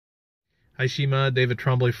Hi Sheema, David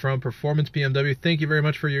Tremblay from Performance BMW. Thank you very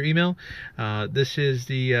much for your email. This is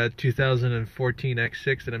the 2014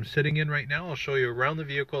 X6 that I'm sitting in right now. I'll show you around the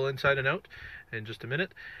vehicle inside and out in just a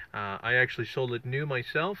minute. I actually sold it new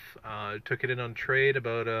myself. Took it in on trade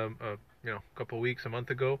about a couple weeks, a month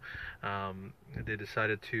ago. They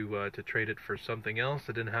decided to trade it for something else.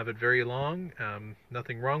 I didn't have it very long.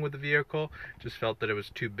 Nothing wrong with the vehicle, just felt that it was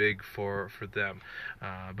too big for them.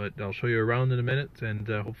 But I'll show you around in a minute, and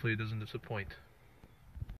hopefully it doesn't disappoint.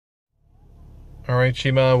 Alright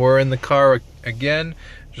Sheema, we're in the car again.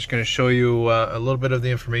 Just going to show you a little bit of the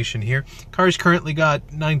information here. Car's currently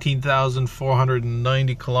got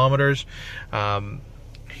 19,490 kilometers.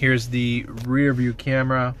 Here's the rear view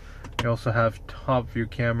camera. You also have top view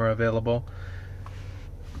camera available.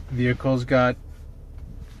 Vehicle's got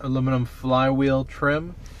aluminum flywheel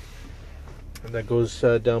trim, and that goes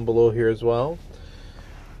down below here as well.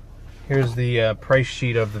 Here's the price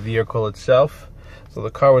sheet of the vehicle itself. So the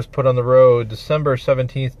car was put on the road December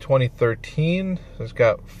 17th, 2013. It's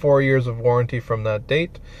got 4 years of warranty from that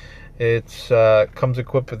date. It's comes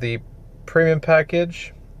equipped with the premium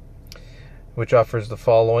package, which offers the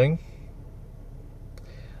following.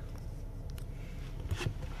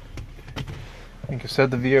 Like I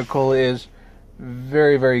said, the vehicle is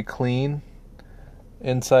very, very clean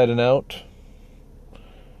inside and out.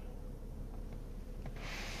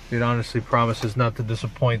 It honestly promises not to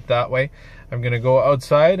disappoint that way. I'm going to go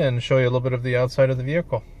outside and show you a little bit of the outside of the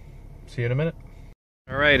vehicle. See you in a minute.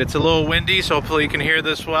 Alright, it's a little windy, so hopefully you can hear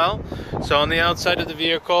this well. So on the outside of the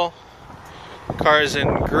vehicle, the car is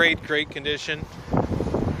in great condition.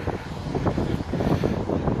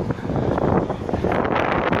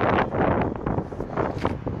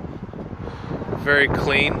 Very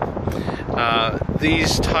clean.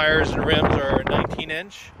 These tires and rims are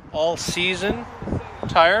 19-inch all-season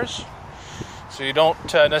tires, so you don't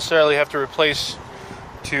necessarily have to replace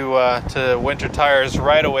to winter tires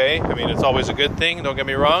right away. I mean, it's always a good thing, don't get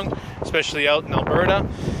me wrong, especially out in Alberta,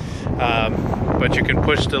 but you can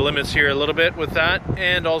push the limits here a little bit with that,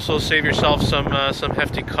 and also save yourself some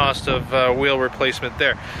hefty cost of wheel replacement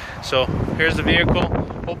there. So here's the vehicle.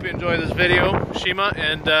 Hope you enjoy this video, Sheema,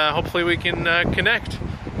 and hopefully we can connect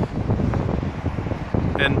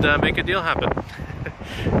and make a deal happen.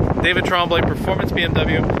 David Tremblay, Performance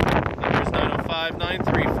BMW. Number is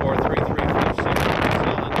 905-934-3356.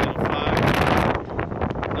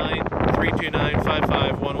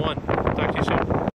 905-929-5511. Talk to you soon.